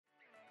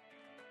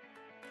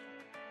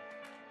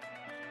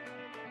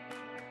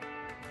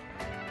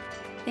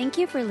Thank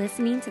you for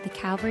listening to the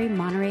Calvary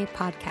Monterey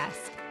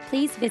podcast.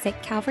 Please visit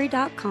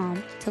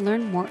calvary.com to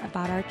learn more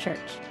about our church.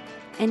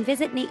 And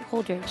visit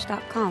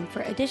nateholdridge.com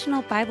for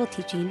additional Bible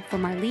teaching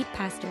from our lead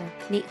pastor,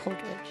 Nate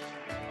Holdridge.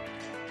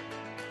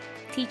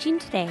 Teaching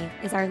today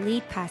is our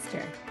lead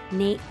pastor,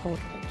 Nate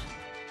Holdridge.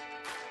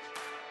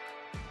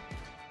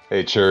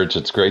 Hey church,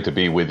 it's great to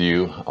be with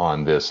you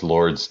on this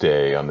Lord's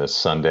Day, on this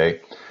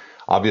Sunday.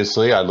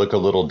 Obviously, I look a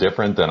little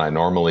different than I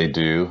normally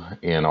do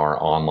in our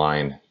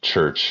online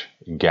church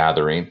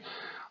gathering.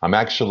 I'm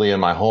actually in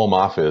my home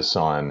office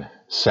on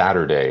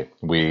Saturday.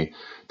 We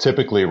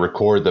typically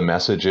record the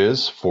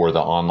messages for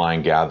the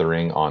online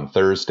gathering on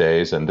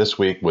Thursdays, and this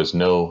week was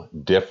no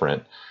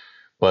different.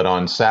 But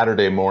on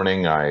Saturday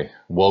morning, I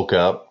woke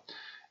up,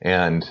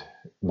 and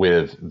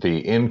with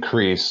the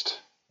increased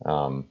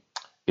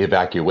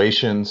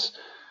evacuations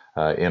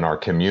in our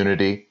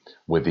community,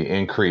 with the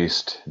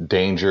increased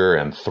danger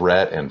and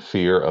threat and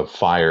fear of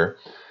fire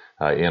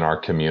in our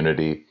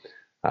community,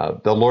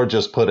 the Lord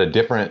just put a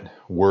different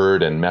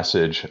word and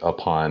message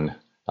upon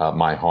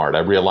my heart. I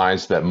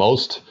realized that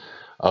most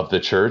of the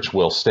church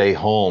will stay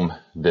home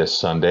this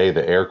Sunday,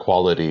 the air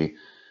quality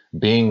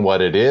being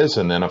what it is,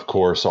 and then, of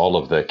course, all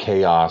of the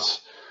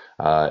chaos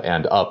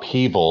and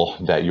upheaval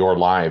that your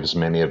lives,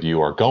 many of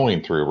you, are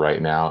going through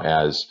right now,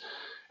 as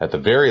at the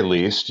very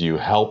least, you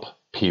help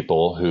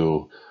people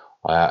who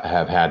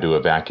have had to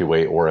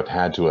evacuate or have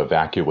had to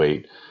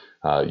evacuate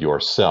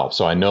yourself.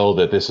 So I know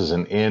that this is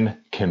an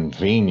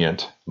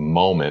inconvenient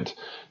moment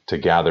to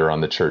gather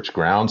on the church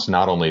grounds.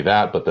 Not only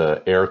that, but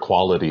the air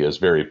quality is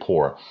very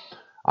poor.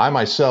 I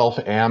myself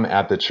am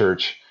at the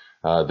church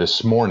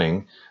this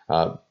morning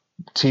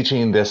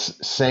teaching this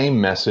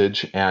same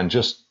message and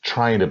just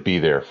trying to be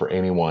there for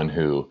anyone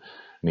who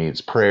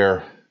needs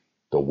prayer,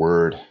 the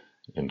word,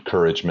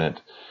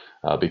 encouragement,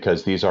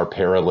 because these are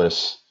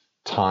perilous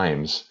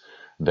times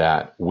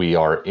that we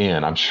are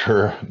in. I'm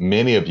sure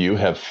many of you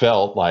have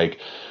felt like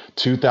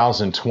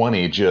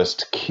 2020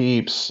 just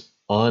keeps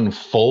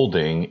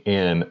unfolding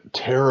in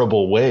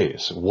terrible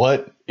ways.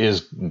 What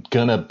is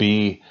going to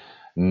be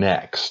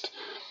next?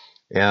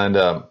 And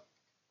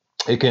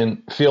it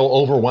can feel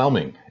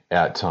overwhelming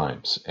at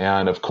times.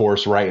 And of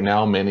course, right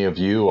now, many of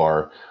you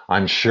are,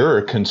 I'm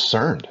sure,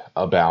 concerned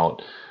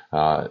about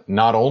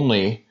not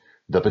only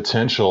the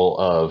potential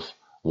of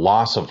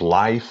loss of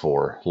life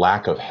or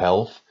lack of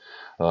health,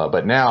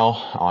 but now,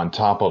 on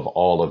top of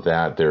all of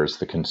that, there's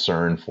the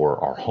concern for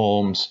our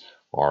homes,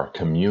 our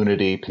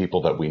community,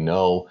 people that we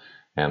know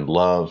and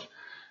love.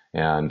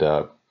 And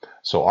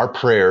so our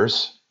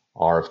prayers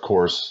are, of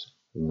course,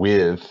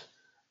 with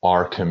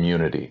our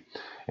community.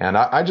 And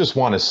I just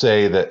want to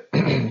say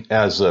that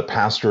as a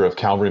pastor of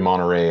Calvary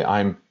Monterey,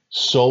 I'm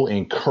so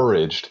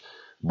encouraged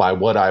by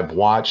what I've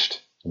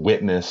watched,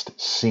 witnessed,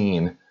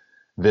 seen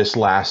this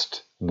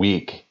last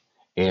week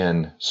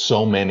in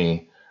so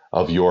many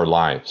of your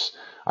lives.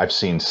 I've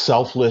seen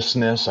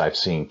selflessness, I've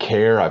seen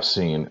care, I've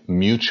seen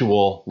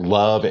mutual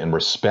love and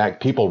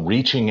respect, people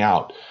reaching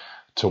out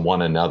to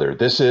one another.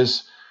 This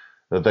is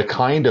the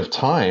kind of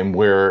time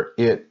where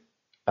it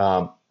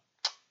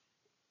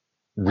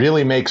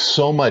really makes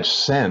so much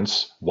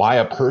sense why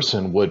a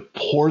person would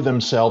pour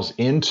themselves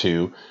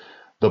into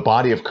the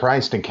body of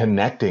Christ and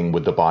connecting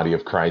with the body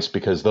of Christ,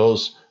 because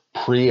those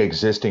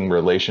pre-existing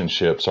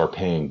relationships are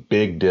paying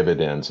big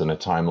dividends in a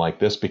time like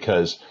this,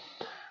 because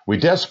we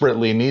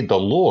desperately need the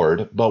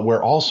Lord, but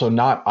we're also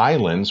not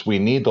islands. We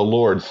need the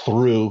Lord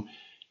through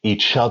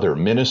each other,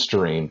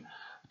 ministering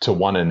to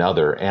one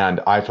another.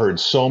 And I've heard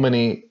so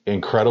many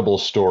incredible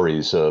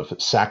stories of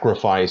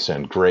sacrifice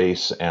and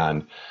grace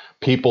and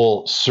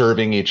people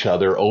serving each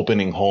other,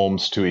 opening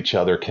homes to each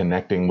other,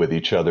 connecting with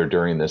each other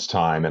during this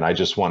time. And I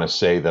just want to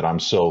say that I'm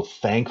so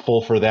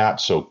thankful for that,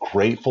 so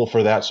grateful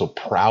for that, so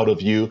proud of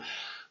you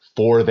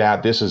for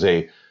that. This is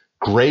a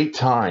great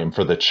time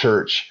for the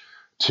church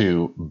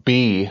to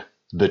be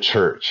the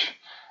church.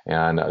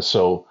 And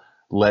so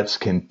let's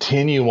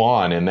continue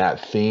on in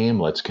that theme.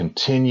 Let's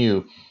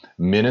continue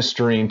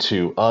ministering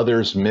to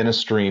others,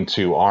 ministering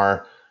to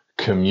our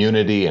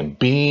community, and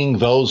being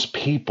those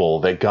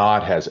people that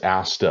God has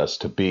asked us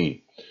to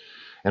be.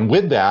 And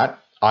with that,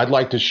 I'd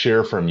like to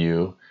share from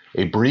you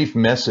a brief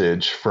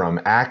message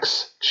from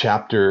Acts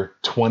chapter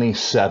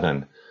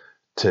 27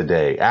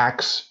 today.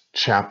 Acts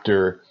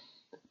chapter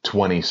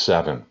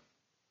 27.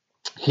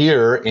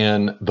 Here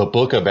in the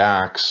book of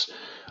Acts,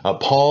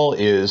 Paul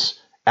is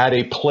at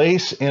a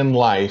place in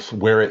life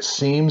where it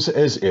seems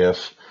as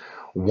if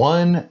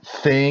one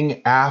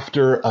thing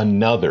after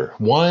another,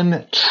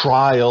 one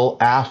trial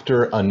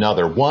after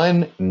another,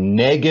 one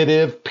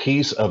negative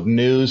piece of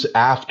news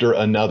after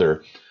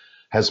another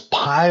has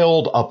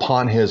piled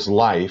upon his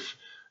life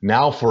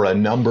now for a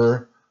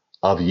number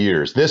of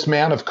years. This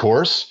man, of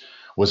course,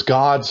 was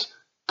God's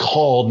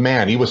called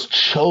man. He was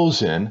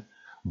chosen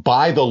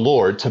by the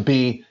Lord to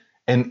be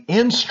an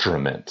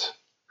instrument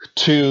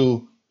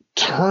to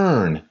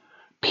turn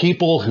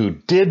people who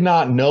did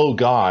not know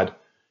God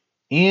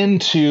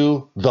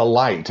into the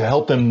light, to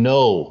help them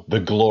know the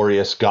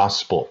glorious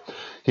gospel.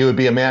 He would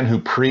be a man who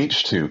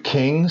preached to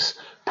kings,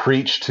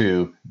 preach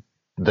to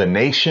the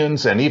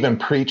nations, and even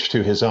preach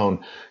to his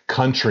own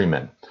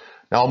countrymen.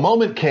 Now, a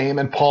moment came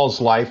in Paul's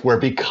life where,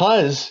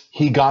 because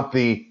he got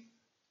the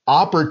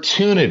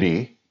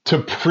opportunity to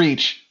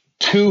preach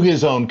to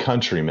his own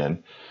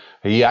countrymen,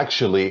 he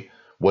actually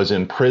was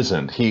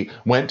imprisoned. He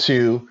went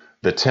to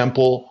the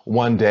temple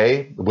one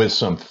day with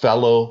some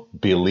fellow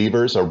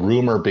believers. A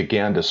rumor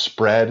began to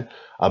spread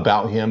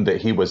about him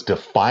that he was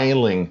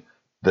defiling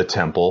the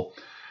temple,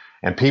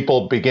 and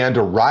people began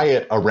to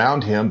riot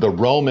around him. The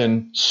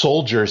Roman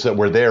soldiers that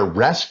were there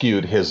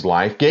rescued his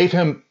life, gave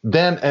him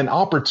then an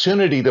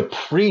opportunity to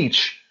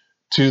preach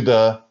to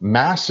the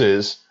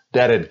masses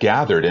that had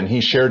gathered, and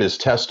he shared his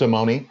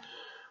testimony.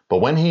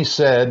 But when he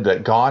said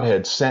that God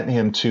had sent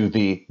him to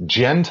the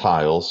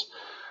Gentiles,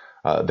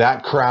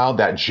 that crowd,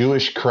 that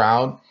Jewish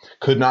crowd,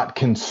 could not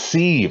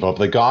conceive of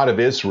the God of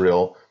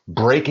Israel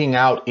breaking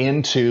out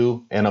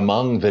into and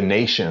among the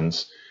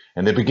nations,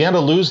 and they began to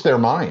lose their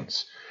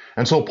minds.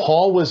 And so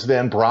Paul was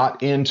then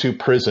brought into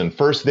prison,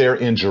 first there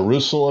in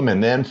Jerusalem,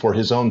 and then for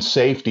his own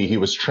safety, he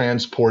was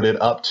transported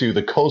up to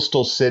the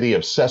coastal city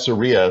of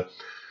Caesarea,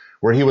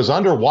 where he was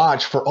under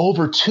watch for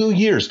over 2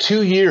 years,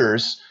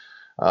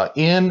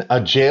 in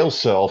a jail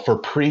cell for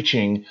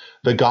preaching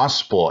the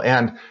gospel.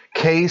 And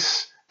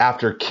case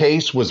after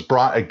case was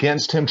brought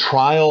against him,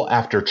 trial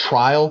after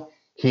trial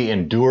he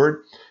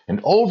endured.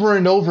 And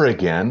over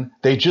again,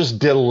 they just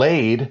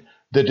delayed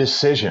the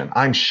decision.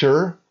 I'm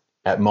sure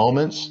at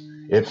moments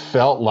it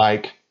felt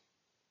like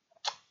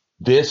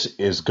this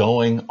is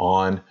going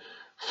on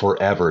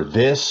forever.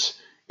 This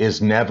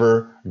is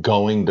never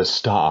going to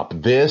stop.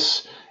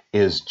 This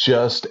is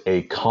just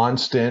a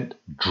constant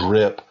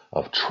drip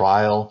of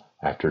trial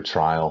after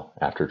trial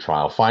after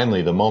trial.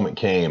 Finally, the moment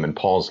came in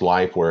Paul's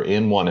life where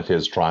in one of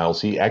his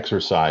trials, he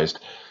exercised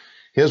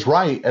his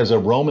right as a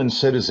Roman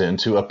citizen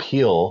to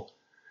appeal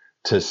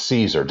to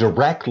Caesar,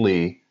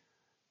 directly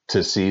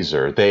to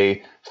Caesar.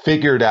 They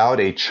figured out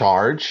a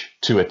charge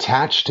to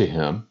attach to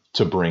him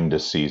to bring to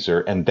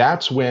Caesar, and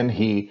that's when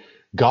he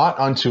got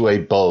onto a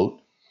boat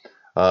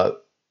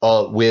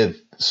with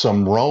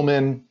some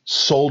Roman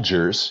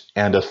soldiers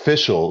and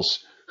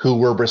officials who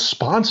were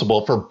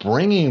responsible for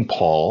bringing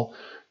Paul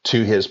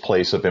to his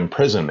place of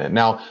imprisonment.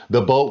 Now,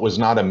 the boat was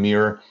not a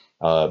mere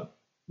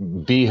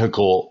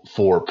vehicle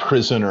for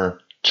prisoner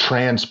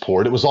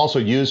transport. It was also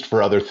used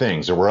for other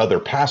things. There were other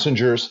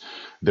passengers,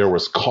 there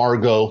was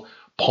cargo.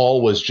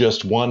 Paul was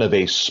just one of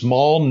a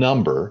small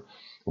number,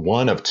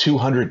 one of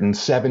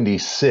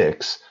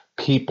 276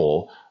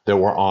 people that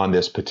were on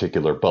this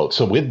particular boat.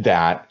 So with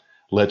that,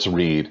 let's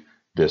read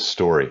this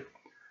story.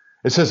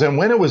 It says, "And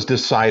when it was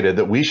decided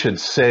that we should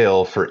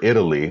sail for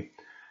Italy,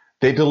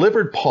 they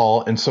delivered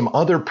Paul and some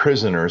other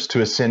prisoners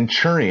to a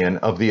centurion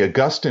of the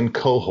Augustan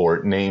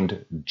cohort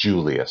named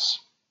Julius.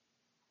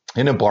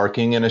 In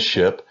embarking in a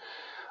ship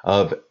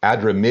of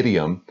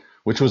Adramyttium,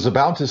 which was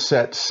about to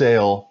set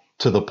sail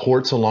to the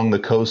ports along the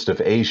coast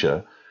of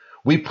Asia,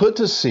 we put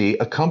to sea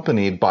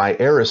accompanied by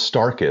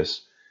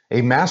Aristarchus,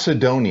 a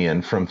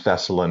Macedonian from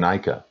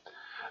Thessalonica.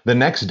 The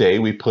next day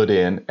we put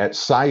in at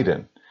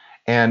Sidon,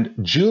 and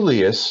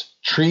Julius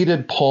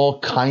treated Paul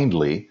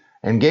kindly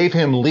and gave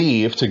him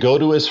leave to go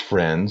to his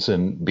friends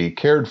and be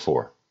cared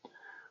for.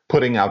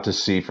 Putting out to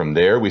sea from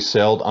there, we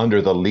sailed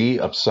under the lee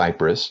of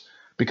Cyprus,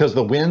 because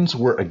the winds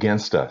were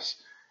against us,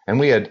 and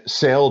we had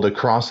sailed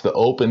across the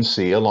open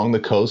sea along the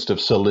coast of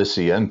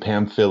Cilicia and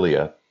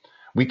Pamphylia.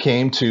 We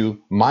came to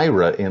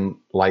Myra in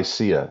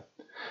Lycia.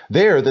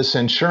 There the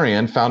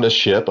centurion found a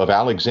ship of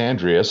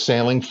Alexandria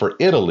sailing for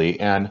Italy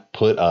and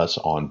put us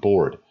on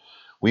board.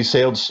 We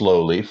sailed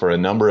slowly for a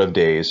number of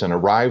days and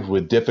arrived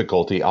with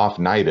difficulty off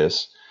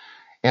Cnidus,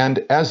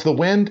 and as the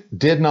wind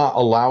did not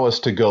allow us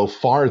to go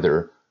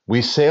farther,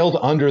 we sailed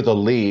under the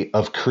lee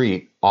of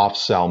Crete off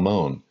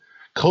Salmone.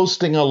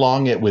 Coasting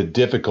along it with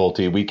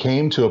difficulty, we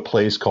came to a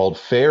place called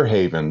Fair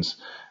Havens,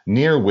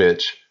 near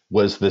which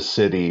was the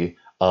city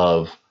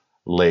of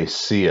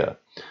Lasea."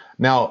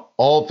 Now,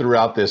 all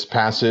throughout this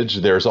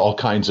passage, there's all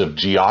kinds of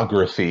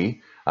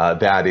geography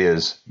that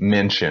is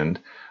mentioned.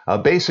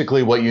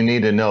 Basically, what you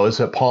need to know is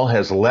that Paul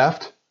has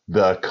left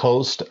the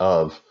coast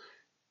of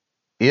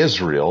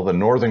Israel, the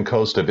northern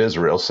coast of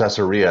Israel,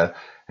 Caesarea,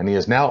 and he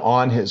is now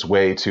on his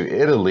way to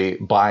Italy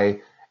by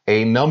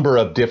a number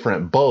of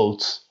different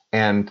boats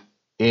and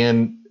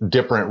in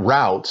different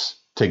routes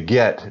to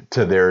get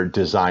to their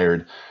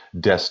desired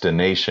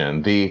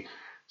destination. The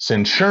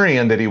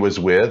centurion that he was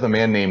with, a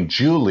man named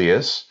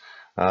Julius,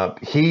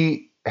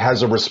 he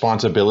has a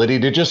responsibility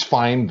to just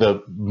find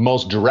the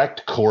most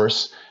direct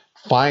course,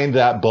 find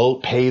that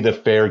boat, pay the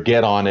fare,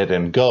 get on it,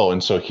 and go.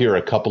 And so here,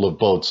 a couple of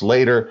boats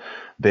later,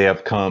 they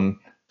have come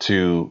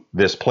to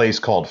this place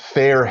called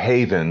Fair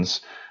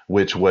Havens,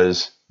 which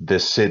was the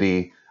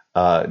city,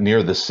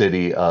 near the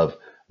city of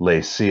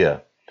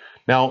Lasea.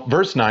 Now,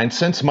 verse 9,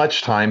 "Since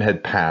much time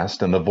had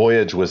passed and the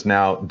voyage was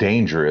now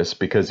dangerous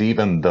because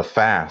even the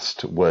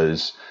fast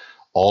was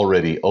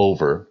already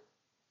over,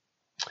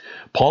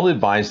 Paul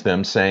advised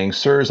them, saying,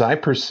 'Sirs, I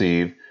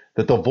perceive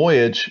that the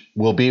voyage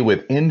will be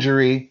with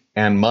injury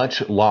and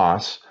much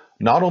loss,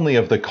 not only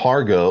of the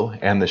cargo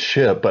and the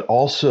ship, but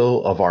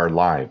also of our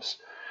lives.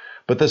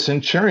 But the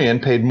centurion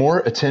paid more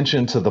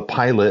attention to the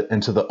pilot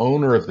and to the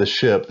owner of the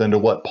ship than to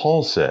what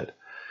Paul said.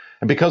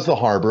 And because the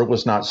harbor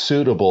was not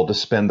suitable to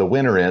spend the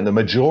winter in, the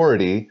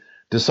majority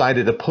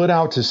decided to put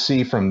out to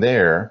sea from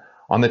there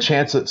on the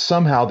chance that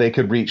somehow they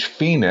could reach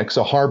Phoenix,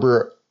 a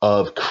harbor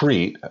of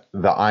Crete,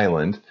 the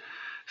island,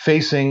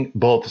 facing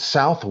both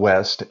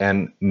southwest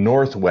and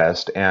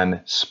northwest,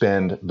 and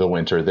spend the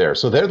winter there.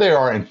 So there they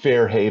are in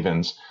Fair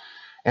Havens.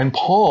 And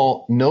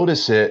Paul,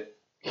 notice it,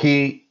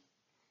 he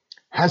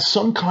has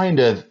some kind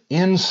of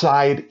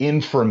inside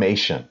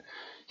information.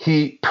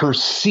 He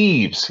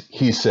perceives,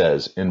 he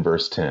says in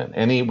verse 10,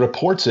 and he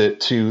reports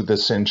it to the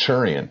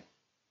centurion.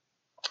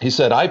 He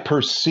said, I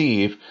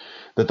perceive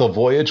that the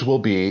voyage will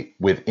be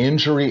with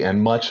injury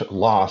and much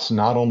loss,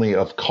 not only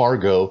of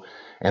cargo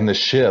and the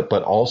ship,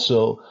 but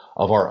also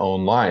of our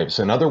own lives.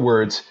 In other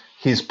words,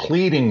 he's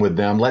pleading with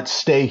them, let's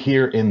stay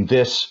here in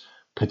this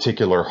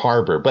particular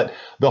harbor. But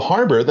the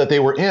harbor that they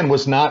were in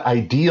was not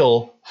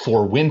ideal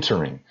for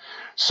wintering.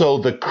 So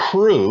the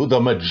crew, the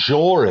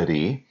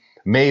majority,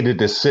 made a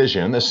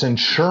decision. The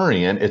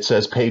centurion, it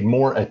says, paid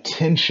more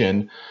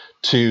attention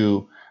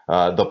to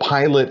the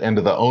pilot and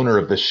to the owner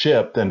of the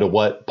ship than to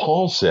what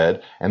Paul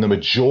said. And the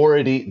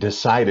majority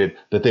decided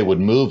that they would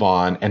move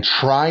on and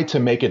try to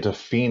make it to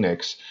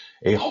Phoenix,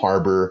 a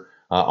harbor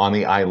on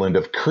the island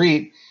of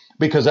Crete,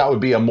 because that would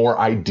be a more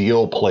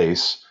ideal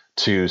place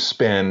to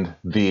spend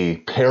the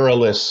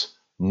perilous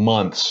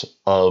months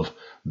of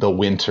the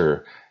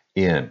winter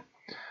in.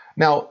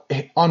 Now,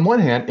 on one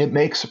hand, it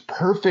makes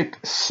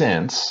perfect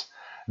sense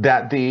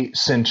that the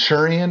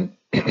centurion,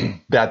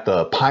 that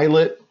the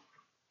pilot,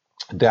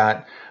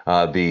 that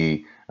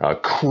the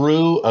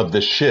crew of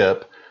the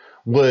ship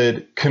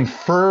would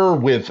confer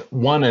with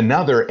one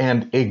another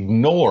and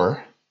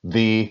ignore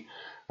the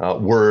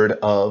word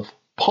of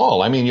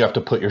Paul. I mean, you have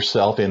to put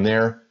yourself in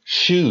their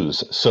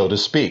shoes, so to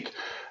speak.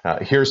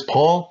 Here's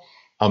Paul,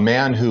 a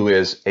man who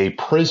is a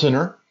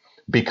prisoner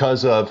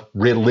because of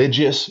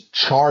religious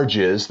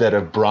charges that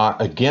have brought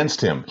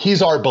against him.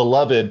 He's our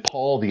beloved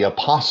Paul the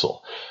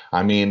Apostle.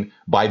 I mean,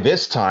 by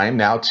this time,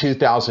 now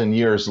 2,000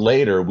 years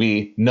later,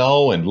 we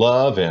know and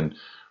love and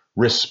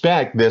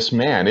respect this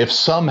man. If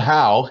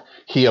somehow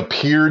he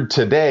appeared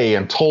today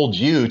and told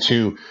you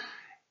to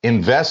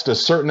invest a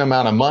certain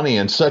amount of money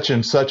in such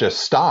and such a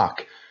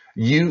stock,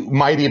 you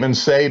might even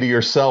say to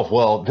yourself,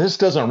 well, this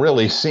doesn't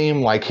really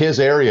seem like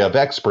his area of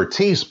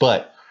expertise,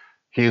 but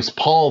he's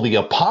Paul the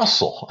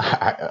Apostle.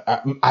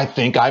 I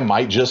think I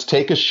might just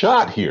take a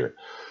shot here.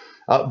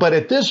 But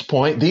at this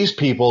point, these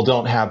people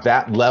don't have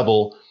that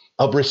level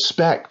of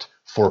respect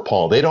for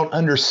Paul. They don't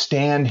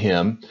understand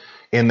him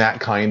in that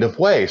kind of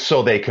way.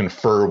 So they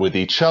confer with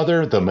each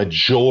other. The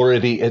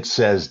majority, it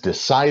says,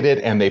 decided,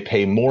 and they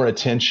pay more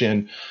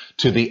attention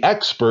to the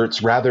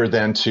experts rather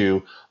than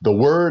to the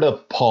word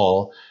of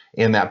Paul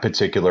in that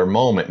particular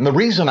moment. And the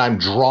reason I'm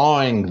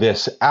drawing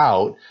this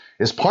out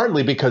is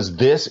partly because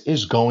this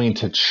is going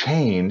to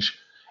change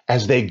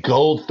as they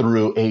go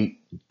through a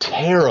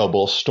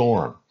terrible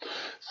storm.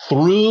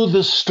 Through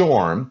the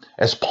storm,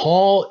 as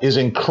Paul is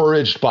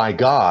encouraged by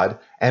God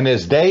and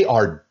as they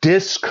are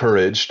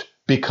discouraged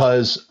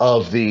because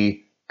of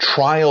the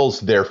trials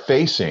they're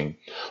facing,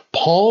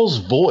 Paul's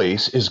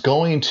voice is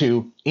going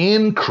to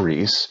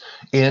increase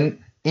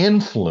in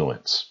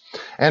influence.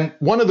 And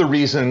one of the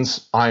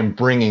reasons I'm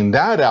bringing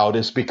that out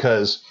is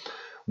because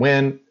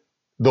when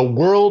the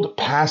world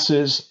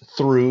passes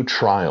through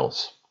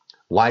trials,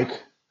 like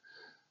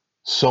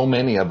so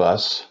many of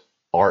us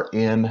are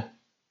in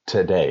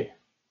today,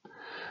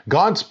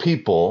 God's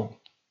people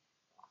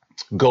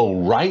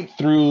go right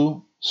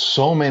through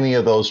so many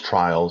of those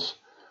trials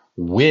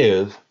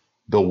with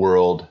the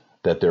world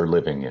that they're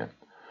living in.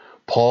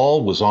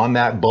 Paul was on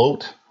that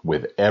boat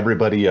with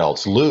everybody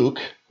else. Luke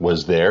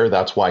was there.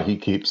 That's why he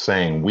keeps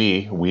saying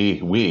we.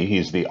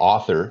 He's the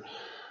author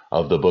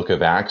of the book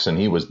of Acts, and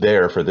he was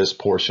there for this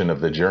portion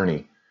of the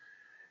journey.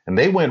 And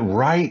they went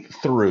right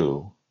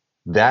through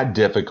that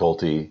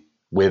difficulty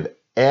with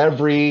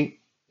every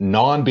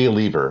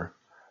non-believer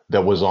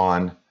that was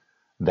on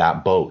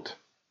that boat.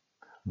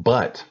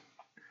 But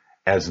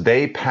as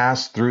they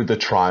passed through the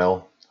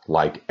trial,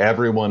 like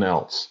everyone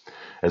else,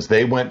 as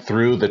they went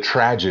through the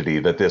tragedy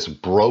that this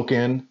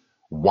broken,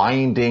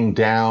 winding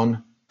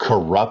down,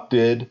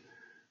 corrupted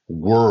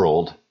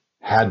world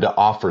had to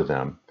offer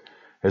them,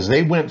 as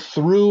they went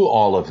through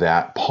all of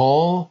that,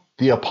 Paul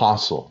the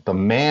Apostle, the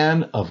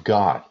man of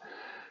God,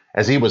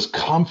 as he was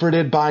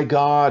comforted by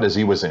God, as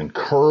he was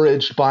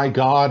encouraged by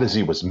God, as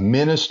he was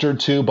ministered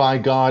to by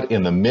God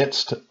in the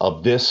midst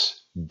of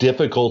this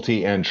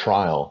difficulty and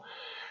trial,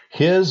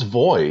 his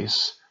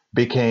voice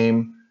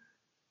became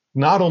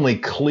not only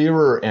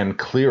clearer and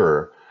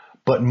clearer,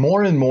 but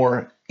more and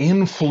more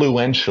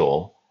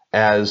influential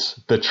as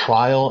the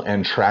trial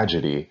and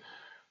tragedy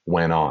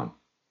went on.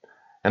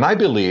 And I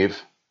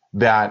believe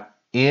that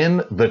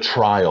in the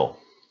trial,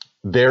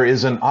 there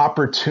is an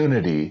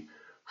opportunity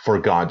for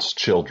God's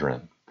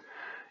children.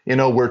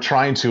 We're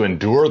trying to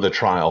endure the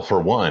trial for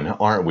one,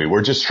 aren't we?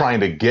 We're just trying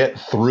to get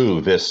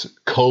through this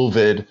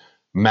COVID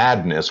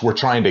madness. We're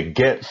trying to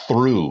get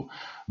through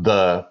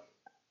the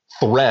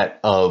threat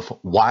of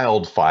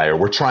wildfire.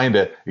 We're trying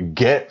to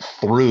get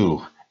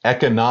through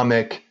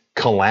economic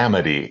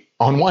calamity.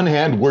 On one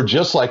hand, we're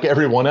just like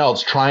everyone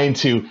else trying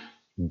to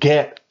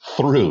get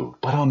through.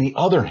 But on the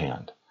other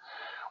hand,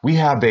 we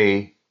have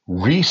a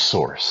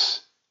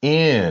resource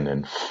in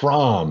and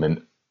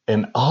from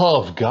and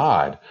of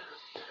God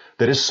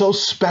that is so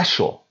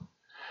special,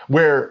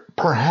 where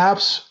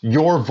perhaps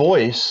your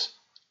voice,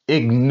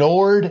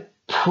 ignored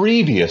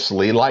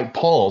previously like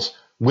Paul's,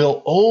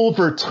 will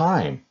over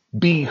time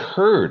be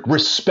heard,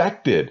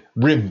 respected,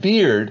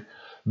 revered,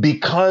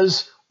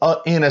 because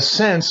in a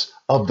sense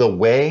of the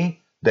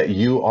way that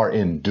you are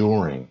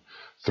enduring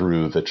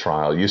through the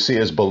trial. You see,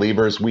 as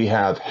believers, we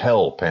have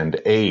help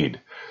and aid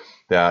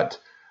that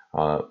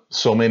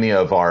so many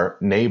of our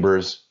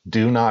neighbors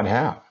do not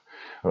have.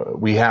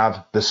 We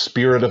have the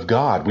Spirit of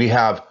God. We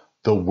have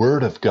the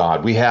Word of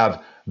God. We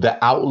have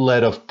the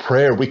outlet of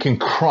prayer. We can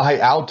cry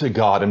out to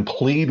God and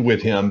plead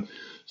with Him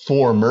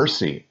for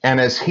mercy.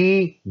 And as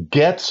He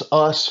gets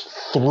us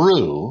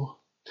through,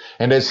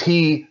 and as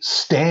He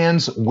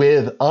stands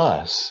with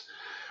us,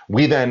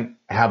 we then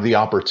have the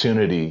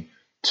opportunity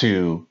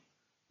to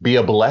be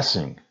a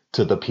blessing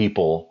to the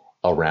people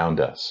around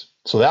us.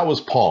 So that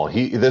was Paul.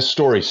 This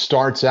story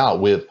starts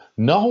out with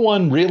no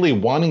one really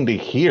wanting to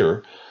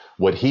hear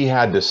what he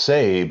had to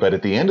say, but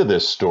at the end of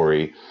this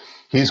story,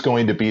 he's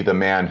going to be the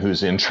man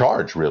who's in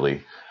charge,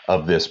 really,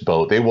 of this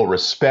boat. They will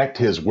respect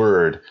his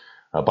word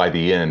by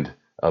the end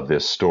of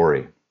this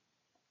story.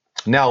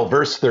 Now,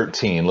 verse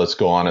 13, let's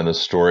go on in the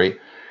story.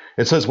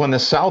 It says, when the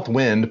south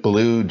wind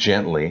blew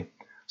gently,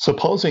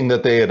 supposing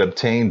that they had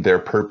obtained their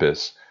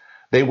purpose,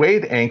 they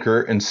weighed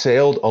anchor and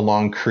sailed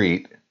along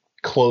Crete,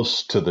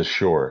 close to the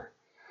shore.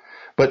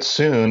 But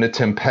soon a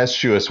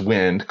tempestuous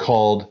wind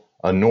called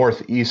a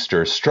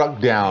northeaster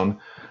struck down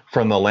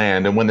from the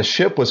land, and when the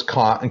ship was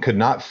caught and could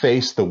not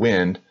face the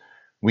wind,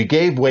 we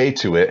gave way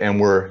to it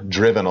and were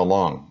driven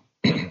along.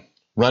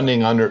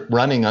 running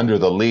under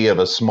the lee of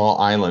a small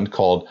island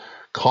called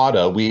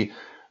Cauda, we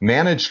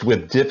managed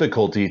with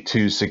difficulty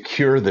to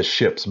secure the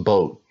ship's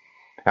boat.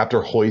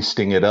 After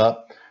hoisting it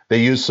up,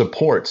 they used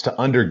supports to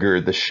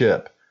undergird the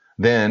ship.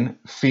 Then,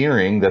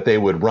 fearing that they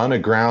would run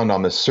aground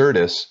on the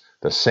Syrtis,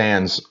 the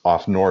sands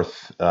off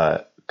north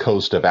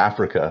coast of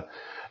Africa,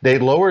 they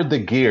lowered the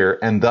gear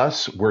and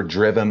thus were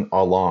driven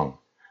along.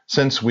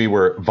 Since we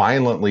were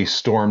violently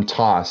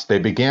storm-tossed, they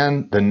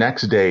began the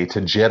next day to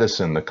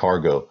jettison the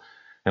cargo.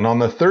 And on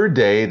the third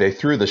day, they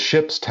threw the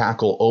ship's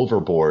tackle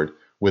overboard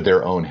with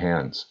their own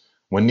hands.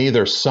 When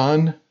neither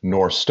sun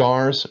nor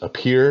stars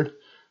appeared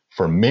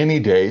for many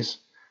days,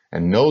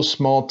 and no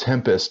small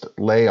tempest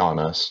lay on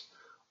us,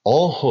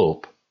 all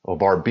hope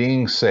of our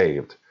being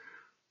saved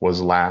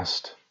was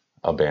last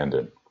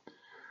abandoned.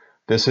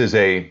 This is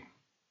a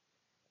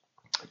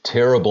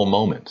terrible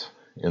moment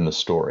in the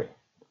story.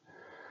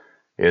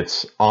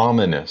 It's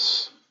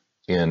ominous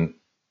in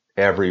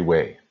every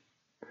way.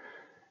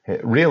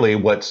 Really,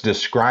 what's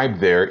described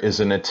there is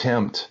an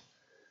attempt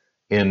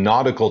in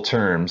nautical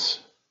terms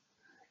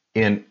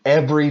in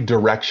every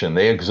direction.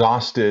 They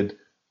exhausted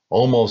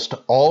almost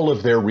all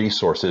of their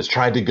resources,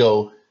 tried to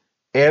go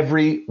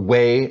every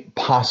way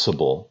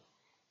possible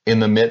in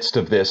the midst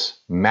of this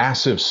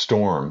massive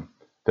storm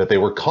that they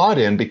were caught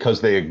in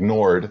because they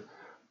ignored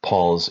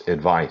Paul's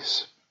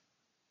advice.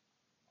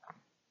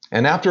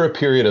 And after a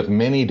period of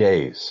many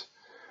days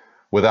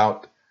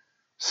without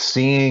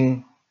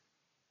seeing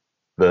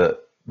the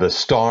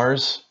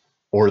stars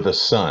or the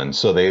sun,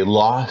 so they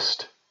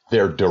lost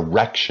their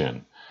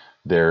direction,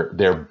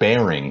 their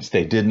bearings.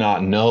 They did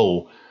not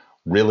know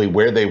really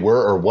where they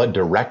were or what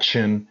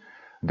direction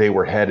they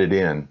were headed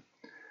in.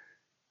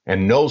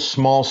 And no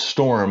small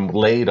storm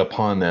laid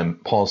upon them.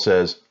 Paul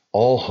says,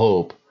 all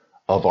hope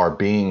of our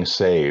being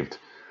saved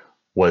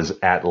was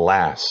at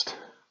last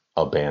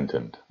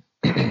abandoned.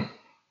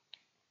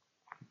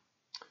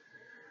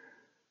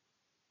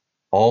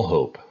 All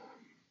hope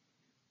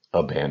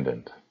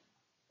abandoned.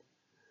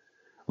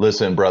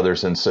 Listen,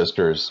 brothers and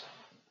sisters,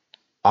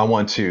 I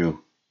want to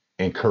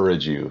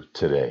encourage you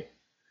today.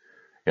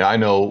 I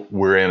know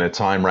we're in a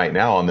time right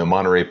now on the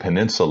Monterey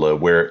Peninsula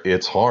where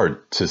it's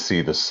hard to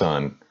see the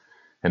sun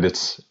and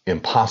it's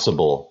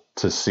impossible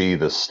to see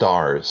the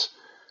stars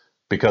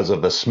because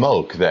of the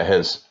smoke that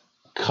has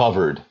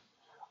covered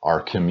our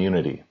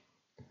community.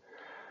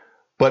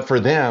 But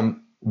for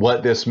them,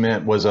 what this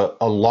meant was a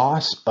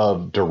loss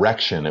of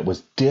direction. It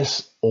was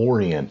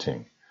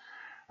disorienting.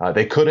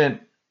 They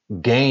couldn't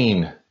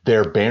gain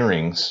their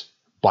bearings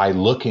by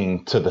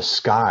looking to the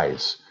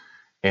skies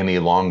any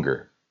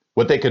longer.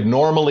 What they could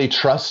normally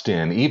trust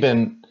in,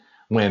 even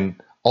when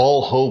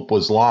all hope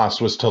was lost,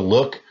 was to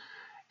look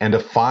and to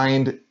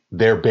find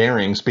their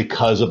bearings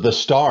because of the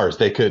stars.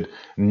 They could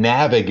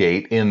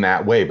navigate in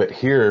that way. But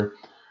here,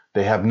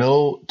 they have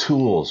no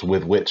tools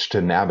with which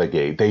to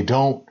navigate. They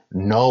don't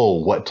know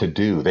what to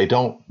do. They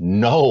don't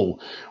know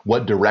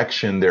what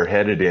direction they're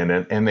headed in.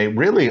 And they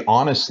really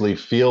honestly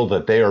feel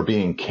that they are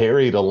being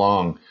carried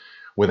along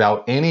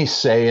without any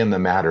say in the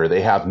matter.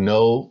 They have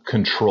no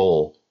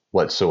control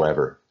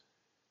whatsoever.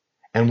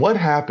 And what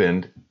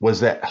happened was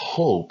that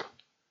hope,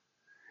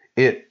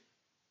 it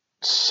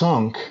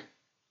sunk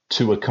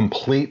to a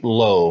complete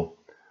low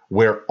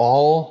where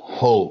all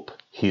hope,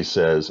 he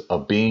says,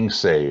 of being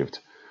saved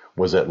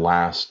was at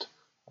last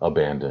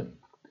abandoned.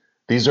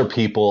 These are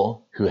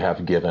people who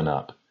have given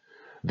up.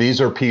 These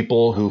are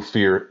people who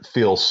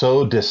feel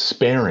so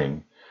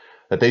despairing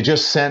that they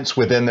just sense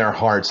within their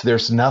hearts,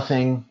 there's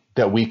nothing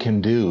that we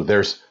can do.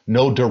 There's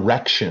no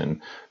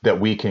direction that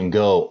we can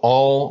go.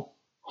 All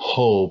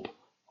hope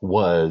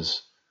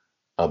was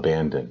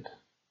abandoned.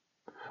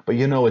 But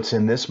you know, it's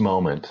in this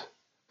moment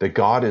that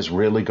God is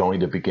really going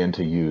to begin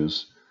to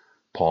use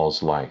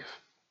Paul's life.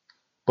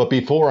 But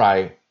before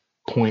I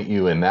point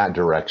you in that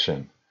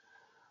direction,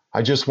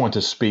 I just want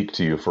to speak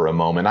to you for a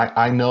moment.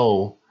 I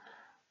know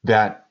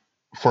that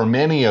for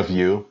many of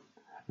you,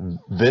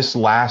 this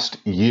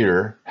last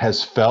year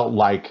has felt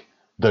like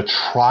the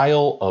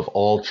trial of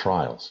all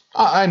trials.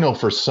 I know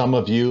for some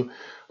of you,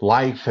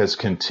 life has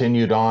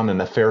continued on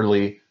in a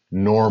fairly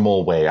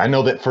normal way. I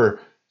know that for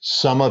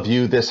some of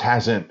you, this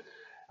hasn't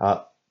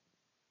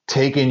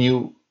taken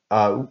you,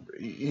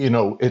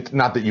 it's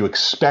not that you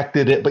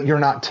expected it, but you're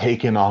not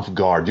taken off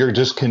guard. You're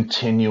just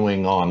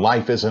continuing on.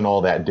 Life isn't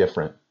all that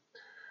different.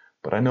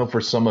 But I know for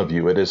some of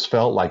you, it has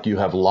felt like you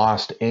have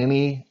lost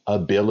any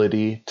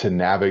ability to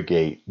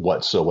navigate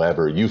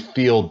whatsoever. You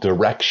feel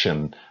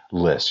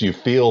directionless. You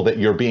feel that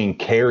you're being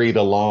carried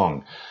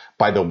along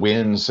by the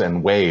winds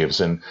and waves.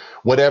 And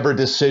whatever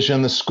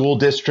decision the school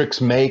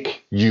districts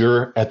make,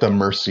 you're at the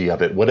mercy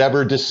of it.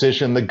 Whatever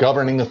decision the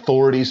governing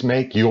authorities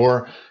make,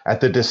 you're at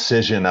the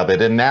decision of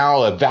it. And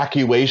now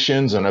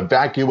evacuations and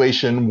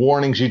evacuation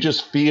warnings, you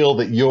just feel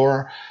that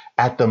you're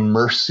at the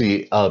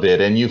mercy of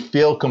it, and you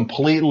feel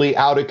completely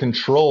out of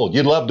control.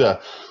 You'd love to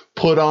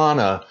put on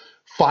a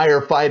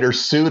firefighter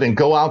suit and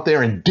go out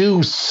there and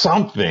do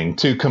something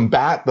to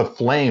combat the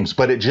flames,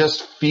 but it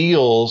just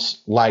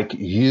feels like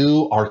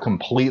you are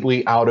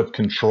completely out of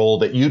control,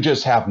 that you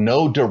just have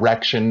no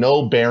direction,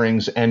 no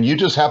bearings, and you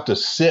just have to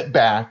sit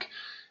back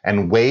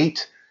and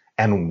wait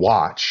and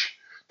watch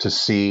to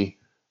see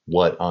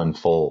what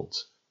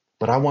unfolds.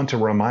 But I want to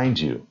remind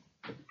you,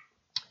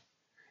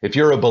 if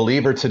you're a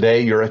believer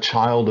today, you're a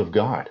child of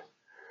God.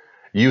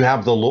 You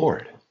have the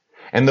Lord.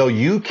 And though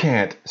you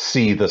can't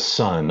see the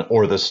sun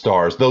or the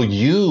stars, though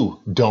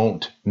you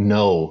don't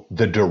know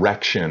the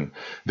direction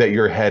that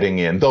you're heading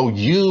in, though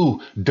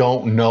you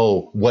don't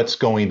know what's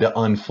going to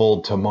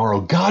unfold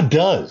tomorrow, God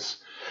does.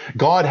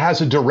 God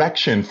has a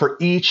direction for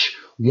each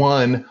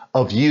one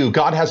of you.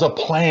 God has a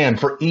plan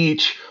for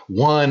each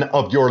one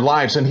of your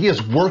lives, and he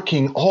is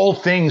working all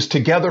things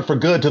together for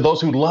good to those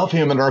who love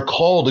him and are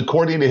called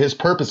according to his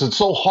purpose. It's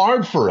so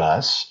hard for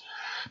us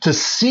to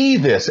see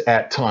this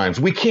at times.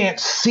 We can't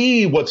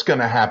see what's going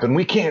to happen.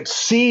 We can't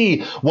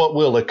see what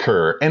will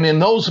occur. And in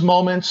those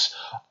moments,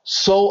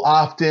 so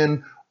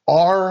often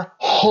our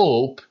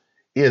hope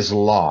is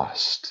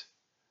lost.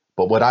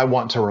 But what I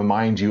want to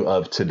remind you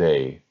of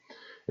today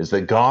is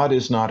that God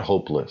is not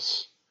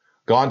hopeless.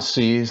 God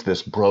sees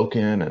this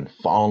broken and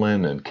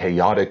fallen and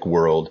chaotic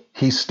world.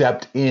 He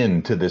stepped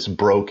into this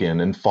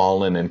broken and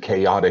fallen and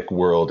chaotic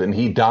world, and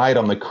he died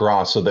on the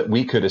cross so that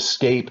we could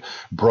escape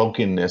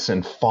brokenness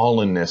and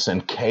fallenness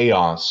and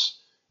chaos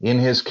in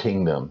his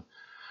kingdom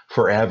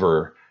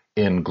forever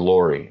in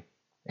glory.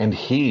 And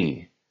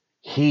he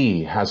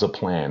has a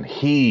plan.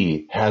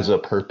 He has a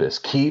purpose.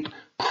 Keep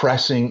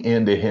pressing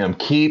into him.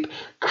 Keep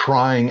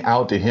crying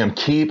out to him.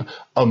 Keep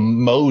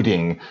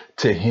emoting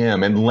to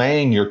him and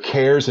laying your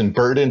cares and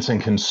burdens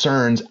and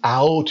concerns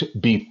out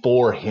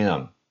before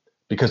him.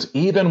 Because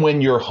even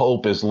when your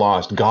hope is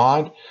lost,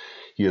 God,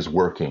 he is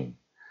working.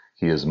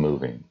 He is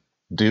moving.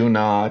 Do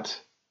not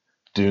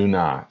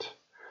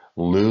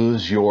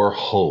lose your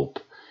hope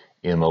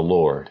in the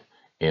Lord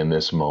in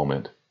this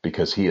moment,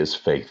 because he is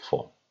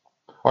faithful.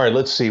 All right,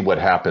 let's see what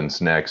happens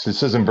next. It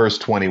says in verse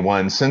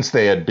 21, since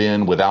they had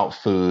been without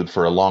food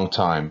for a long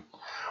time,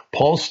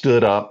 Paul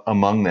stood up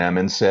among them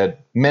and said,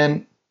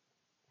 men,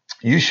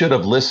 you should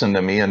have listened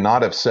to me and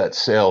not have set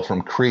sail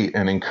from Crete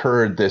and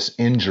incurred this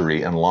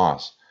injury and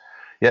loss.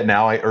 Yet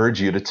now I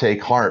urge you to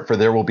take heart, for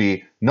there will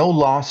be no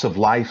loss of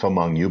life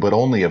among you, but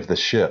only of the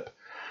ship.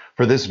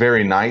 For this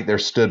very night there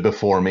stood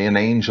before me an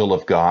angel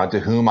of God,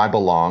 to whom I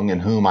belong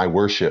and whom I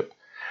worship.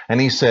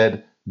 And he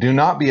said, do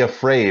not be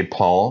afraid,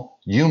 Paul.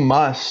 You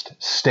must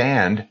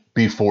stand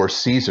before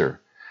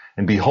Caesar.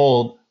 And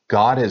behold,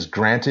 God has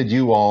granted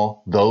you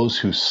all those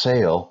who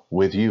sail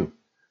with you.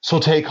 So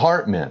take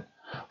heart, men,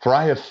 for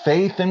I have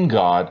faith in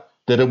God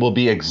that it will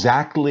be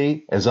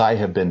exactly as I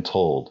have been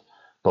told.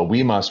 But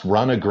we must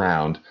run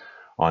aground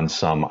on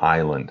some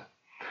island.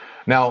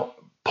 Now,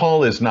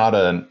 Paul is not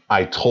an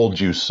I told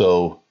you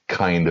so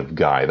kind of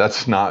guy.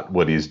 That's not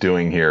what he's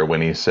doing here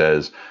when he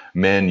says,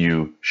 men,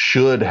 you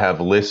should have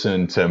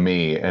listened to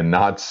me and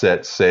not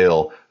set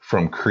sail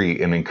from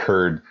Crete and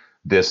incurred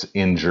this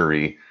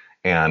injury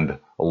and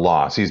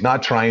loss. He's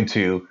not trying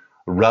to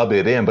rub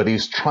it in, but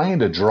he's trying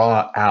to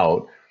draw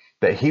out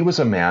that he was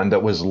a man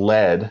that was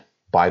led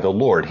by the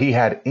Lord. He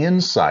had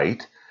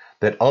insight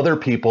that other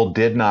people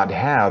did not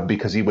have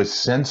because he was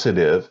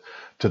sensitive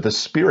to the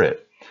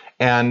Spirit.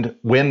 And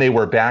when they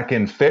were back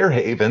in Fair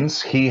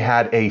Havens, he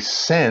had a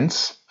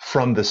sense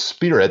from the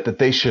Spirit that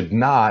they should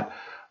not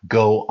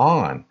go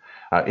on.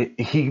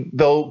 He,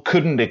 though,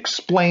 couldn't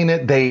explain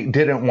it. They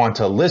didn't want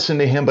to listen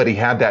to him, but he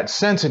had that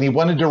sense, and he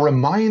wanted to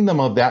remind them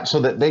of that so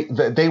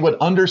that they would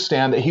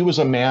understand that he was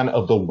a man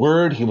of the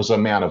Word, he was a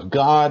man of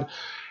God,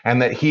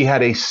 and that he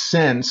had a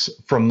sense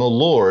from the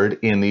Lord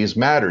in these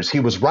matters. He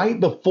was right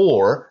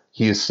before,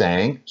 he is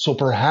saying, so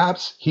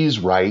perhaps he's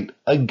right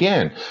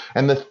again.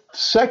 And the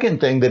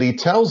second thing that he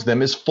tells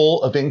them is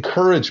full of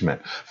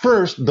encouragement.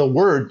 First, the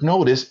word,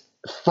 notice,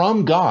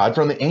 from God,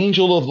 from the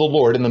angel of the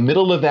Lord in the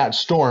middle of that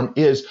storm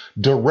is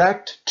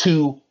direct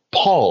to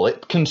Paul.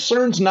 It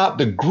concerns not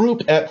the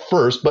group at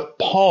first, but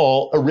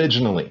Paul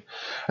originally.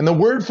 And the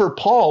word for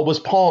Paul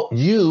was, Paul,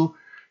 you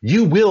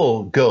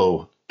will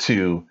go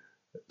to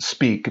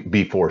speak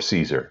before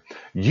Caesar.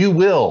 You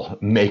will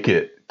make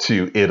it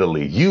to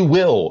Italy. You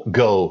will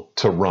go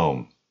to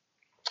Rome.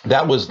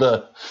 That was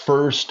the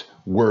first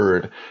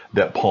word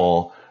that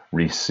Paul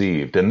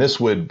received. And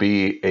this would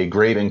be a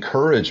great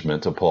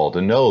encouragement to Paul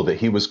to know that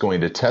he was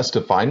going to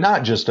testify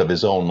not just of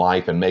his own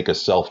life and make a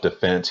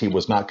self-defense. He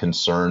was not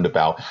concerned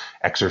about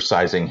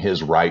exercising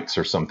his rights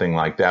or something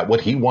like that. What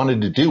he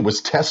wanted to do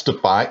was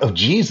testify of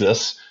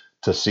Jesus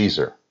to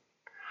Caesar.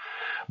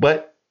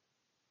 But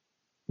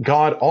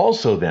God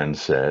also then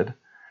said,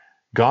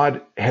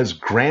 God has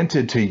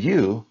granted to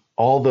you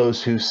all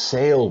those who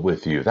sail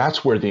with you.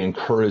 That's where the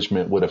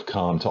encouragement would have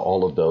come to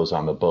all of those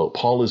on the boat.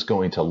 Paul is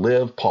going to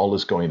live. Paul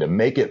is going to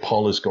make it.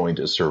 Paul is going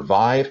to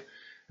survive.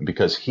 And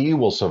because he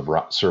will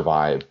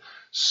survive,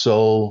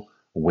 so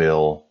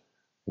will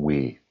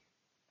we.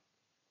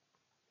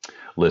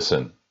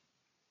 Listen,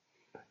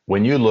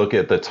 when you look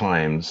at the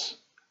times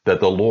that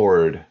the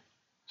Lord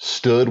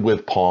stood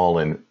with Paul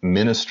and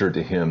ministered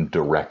to him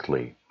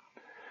directly,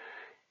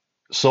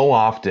 so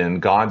often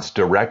God's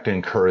direct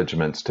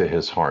encouragements to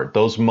his heart,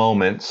 those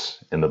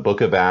moments in the book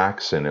of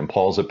Acts and in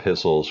Paul's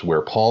epistles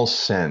where Paul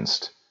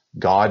sensed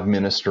God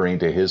ministering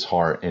to his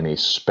heart in a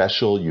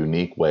special,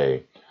 unique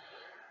way,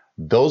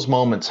 those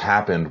moments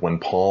happened when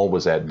Paul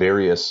was at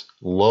various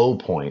low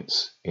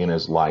points in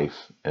his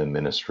life and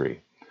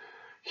ministry.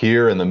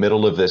 Here in the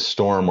middle of this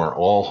storm where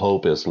all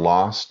hope is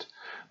lost,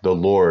 the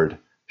Lord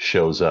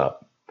shows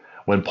up.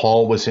 When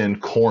Paul was in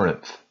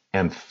Corinth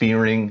and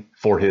fearing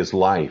for his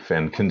life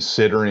and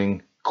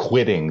considering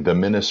quitting the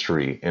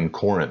ministry in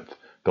Corinth,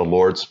 the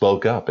Lord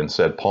spoke up and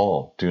said,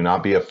 Paul, do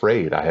not be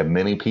afraid. I have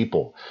many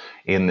people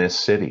in this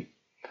city.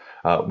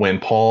 When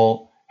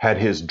Paul had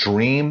his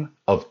dream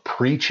of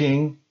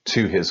preaching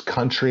to his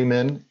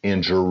countrymen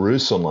in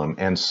Jerusalem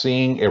and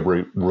seeing a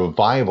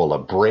revival, a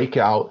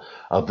breakout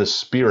of the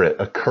Spirit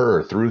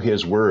occur through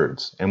his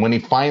words. And when he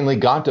finally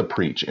got to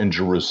preach in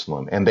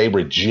Jerusalem and they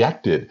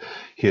rejected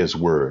his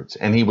words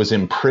and he was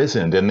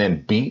imprisoned and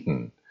then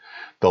beaten,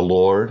 the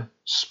Lord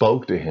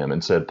spoke to him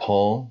and said,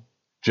 Paul,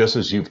 just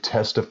as you've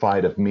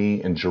testified of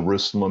me in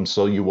Jerusalem,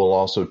 so you will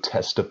also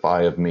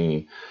testify of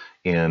me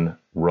in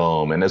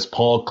Rome. And as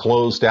Paul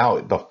closed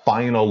out the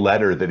final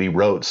letter that he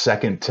wrote,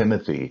 2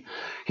 Timothy,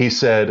 he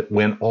said,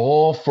 when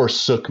all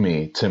forsook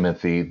me,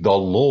 Timothy, the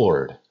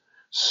Lord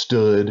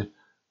stood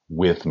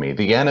with me.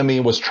 The enemy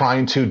was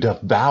trying to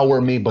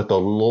devour me, but the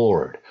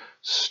Lord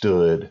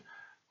stood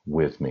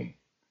with me.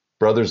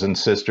 Brothers and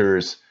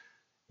sisters,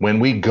 when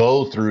we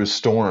go through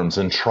storms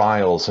and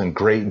trials and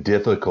great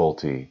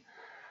difficulty,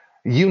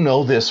 you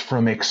know this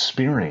from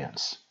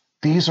experience.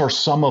 These are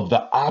some of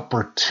the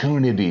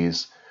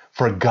opportunities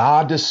for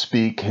God to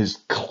speak his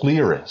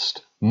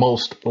clearest,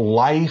 most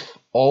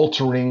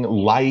life-altering,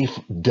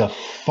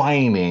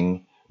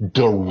 life-defining,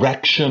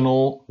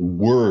 directional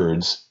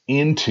words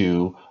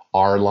into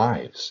our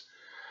lives.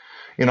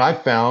 You know,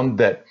 I've found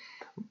that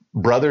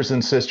brothers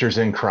and sisters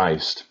in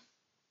Christ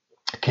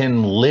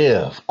can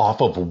live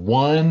off of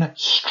one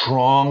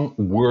strong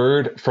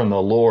word from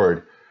the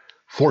Lord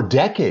for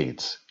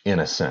decades, in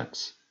a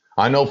sense.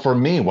 I know for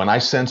me, when I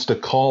sensed a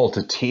call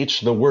to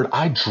teach the word,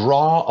 I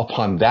draw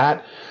upon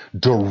that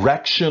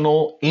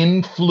directional,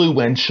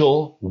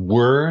 influential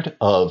word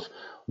of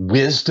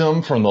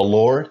wisdom from the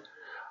Lord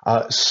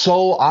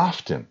so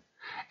often.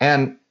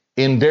 And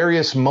in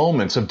various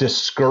moments of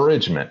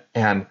discouragement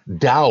and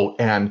doubt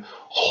and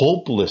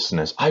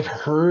hopelessness, I've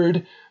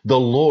heard the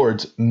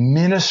Lord's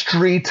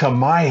ministry to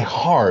my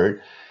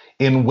heart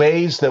in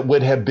ways that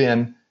would have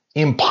been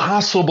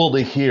impossible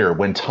to hear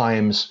when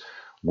times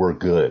were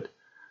good.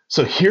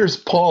 So here's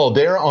Paul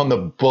there on the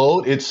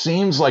boat. It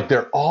seems like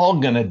they're all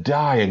going to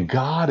die, and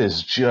God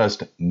is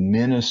just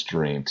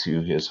ministering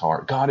to his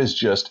heart. God is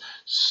just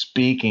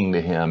speaking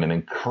to him and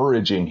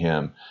encouraging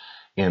him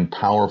in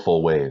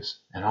powerful ways.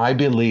 And I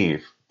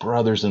believe,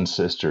 brothers and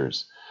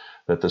sisters,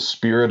 that the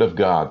Spirit of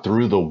God,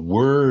 through the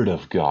Word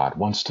of God,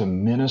 wants to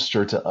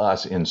minister to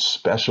us in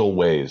special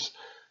ways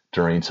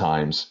during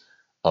times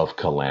of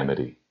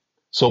calamity.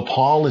 So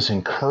Paul is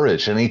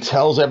encouraged, and he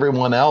tells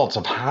everyone else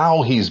of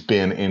how he's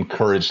been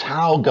encouraged,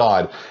 how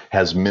God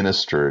has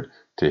ministered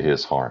to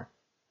his heart.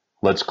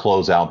 Let's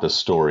close out the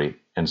story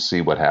and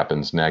see what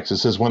happens next. It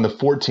says, when the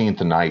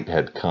 14th night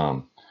had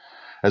come,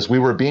 as we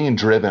were being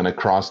driven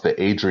across the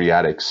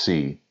Adriatic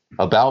Sea,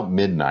 about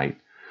midnight,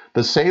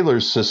 the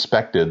sailors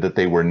suspected that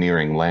they were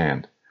nearing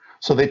land.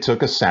 So they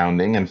took a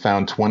sounding and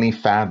found 20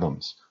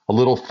 fathoms. A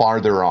little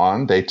farther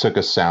on, they took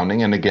a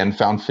sounding and again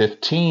found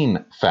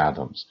 15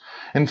 fathoms.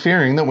 And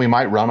fearing that we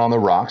might run on the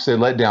rocks, they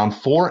let down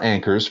 4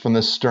 anchors from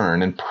the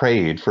stern and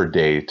prayed for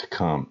day to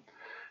come.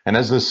 And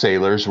as the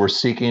sailors were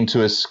seeking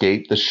to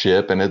escape the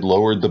ship and had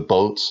lowered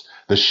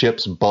the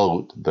ship's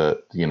boat,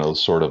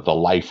 sort of the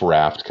life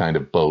raft kind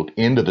of boat,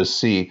 into the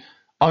sea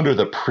under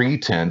the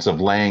pretense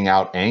of laying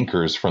out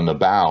anchors from the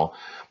bow,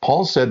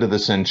 Paul said to the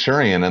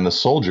centurion and the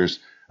soldiers,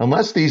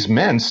 unless these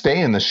men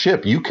stay in the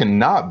ship, you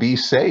cannot be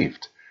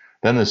saved.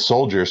 Then the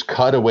soldiers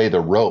cut away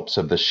the ropes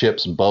of the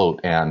ship's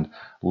boat and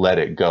let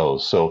it go.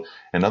 So,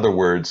 in other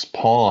words,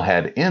 Paul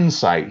had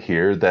insight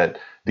here that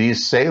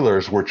these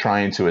sailors were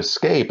trying to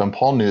escape, and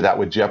Paul knew that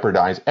would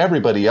jeopardize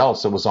everybody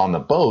else that was on the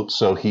boat.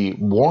 So he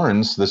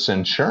warns the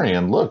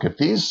centurion, look, if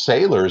these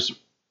sailors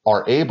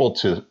are able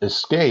to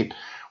escape,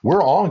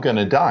 we're all going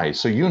to die.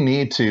 So you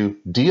need to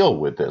deal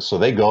with this. So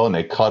they go and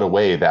they cut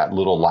away that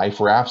little life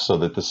raft so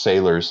that the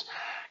sailors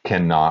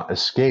cannot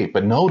escape.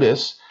 But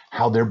notice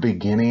how they're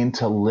beginning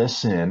to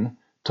listen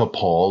to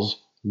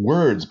Paul's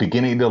words,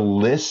 beginning to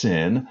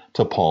listen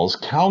to Paul's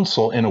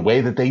counsel in a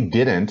way that they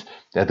didn't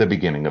at the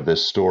beginning of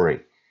this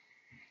story.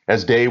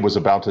 As day was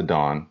about to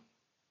dawn,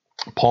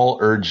 Paul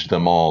urged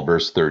them all,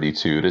 verse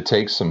 32, to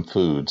take some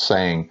food,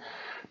 saying,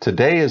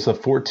 today is the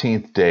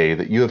 14th day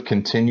that you have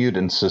continued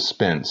in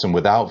suspense and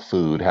without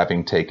food,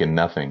 having taken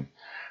nothing.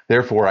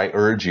 Therefore I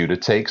urge you to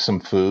take some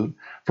food,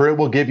 for it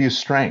will give you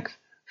strength.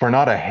 For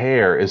not a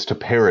hair is to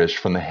perish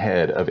from the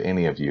head of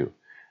any of you.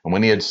 And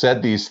when he had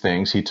said these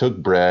things, he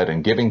took bread,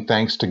 and giving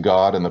thanks to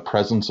God in the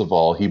presence of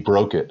all, he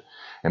broke it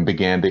and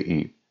began to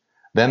eat.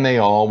 Then they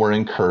all were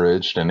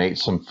encouraged and ate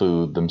some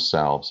food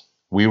themselves.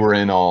 We were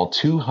in all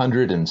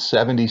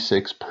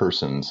 276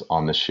 persons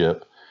on the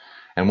ship.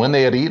 And when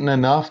they had eaten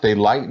enough, they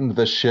lightened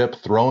the ship,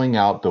 throwing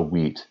out the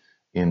wheat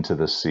into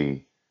the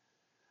sea.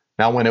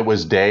 Now when it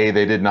was day,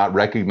 they did not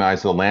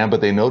recognize the land,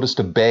 but they noticed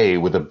a bay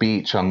with a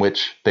beach on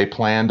which they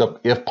planned,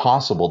 if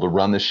possible, to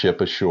run the ship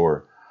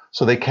ashore.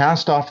 So they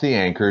cast off the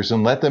anchors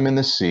and let them in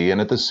the sea,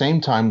 and at the same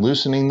time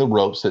loosening the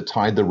ropes that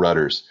tied the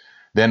rudders.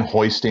 Then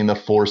hoisting the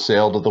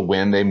foresail to the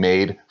wind, they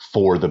made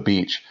for the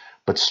beach.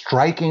 But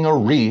striking a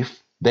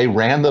reef, they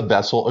ran the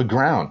vessel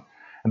aground.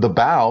 And the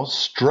bow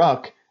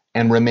struck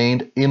and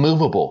remained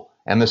immovable,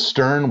 and the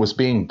stern was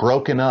being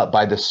broken up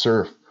by the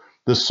surf.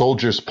 The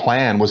soldiers'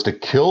 plan was to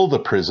kill the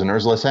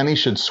prisoners, lest any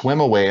should swim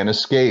away and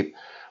escape.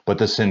 But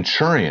the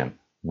centurion,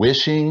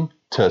 wishing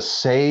to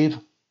save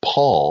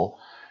Paul,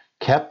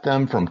 kept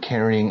them from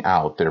carrying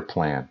out their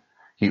plan.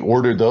 He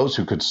ordered those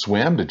who could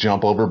swim to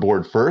jump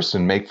overboard first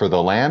and make for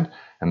the land,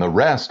 and the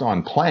rest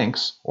on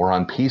planks or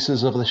on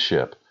pieces of the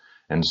ship.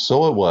 And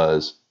so it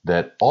was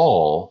that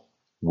all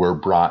were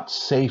brought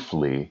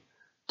safely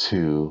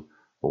to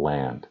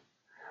land.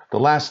 The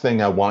last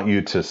thing I want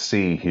you to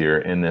see here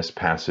in this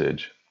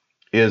passage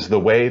is the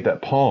way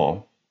that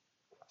Paul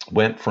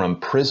went from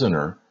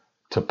prisoner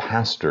to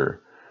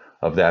pastor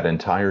of that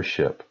entire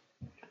ship.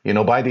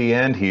 By the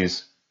end,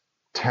 he's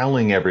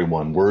telling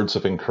everyone words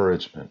of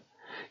encouragement.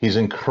 He's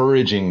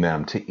encouraging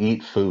them to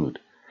eat food.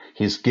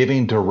 He's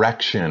giving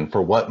direction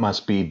for what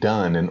must be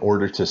done in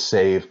order to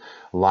save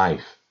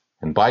life.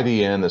 And by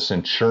the end, the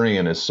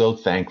centurion is so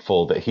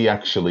thankful that he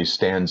actually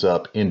stands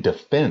up in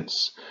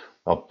defense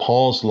of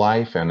Paul's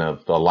life and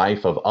of the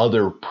life of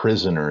other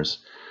prisoners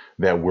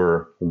that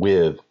were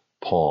with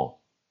Paul.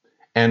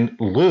 And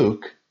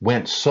Luke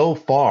went so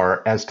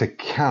far as to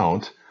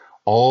count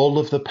all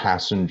of the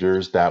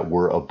passengers that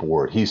were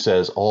aboard. He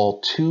says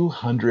all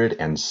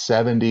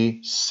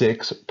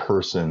 276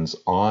 persons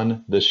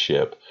on the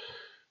ship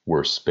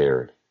were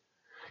spared.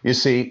 You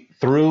see,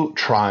 through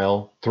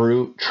trial,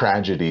 through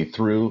tragedy,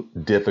 through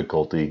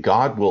difficulty,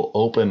 God will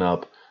open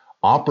up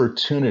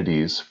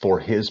opportunities for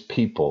his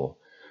people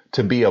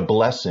to be a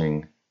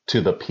blessing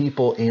to the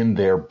people in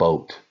their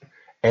boat.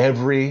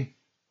 Every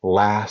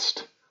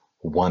last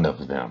one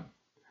of them.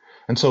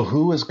 And so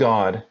who has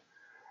God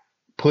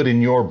put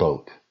in your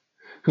boat?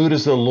 Who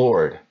does the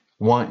Lord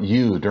want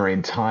you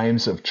during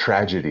times of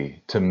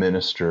tragedy to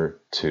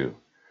minister to?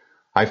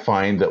 I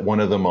find that one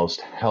of the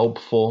most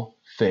helpful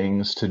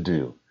things to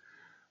do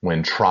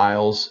when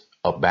trials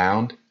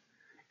abound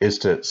is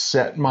to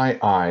set my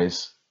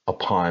eyes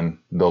upon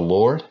the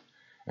Lord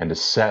and to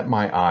set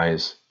my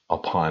eyes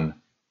upon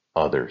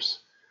others.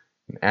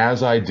 And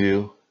as I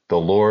do, the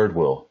Lord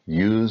will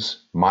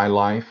use my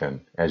life,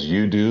 and as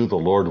you do, the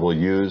Lord will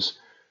use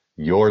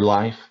your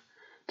life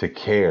to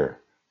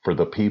care for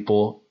the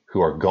people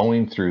who are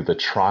going through the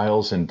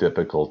trials and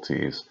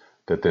difficulties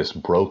that this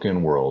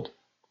broken world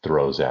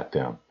throws at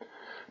them.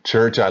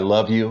 Church, I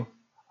love you.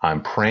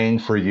 I'm praying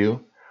for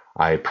you.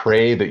 I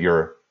pray that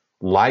your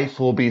life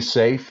will be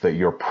safe, that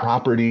your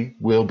property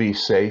will be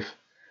safe.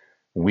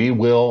 We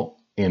will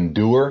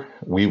endure.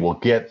 We will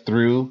get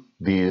through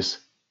these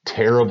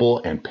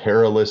terrible and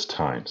perilous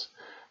times.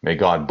 May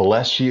God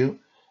bless you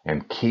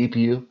and keep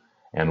you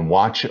and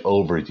watch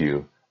over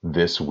you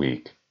this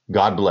week.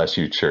 God bless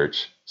you,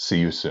 church. See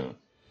you soon.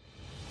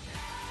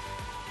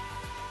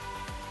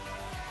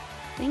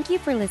 Thank you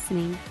for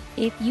listening.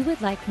 If you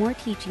would like more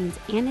teachings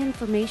and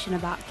information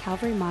about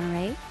Calvary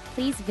Monterey,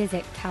 please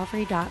visit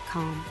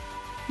calvary.com.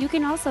 You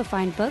can also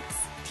find books,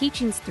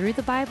 teachings through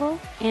the Bible,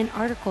 and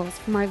articles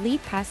from our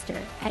lead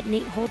pastor at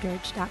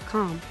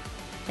nateholdridge.com.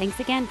 Thanks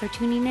again for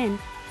tuning in.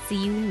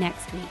 See you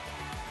next week.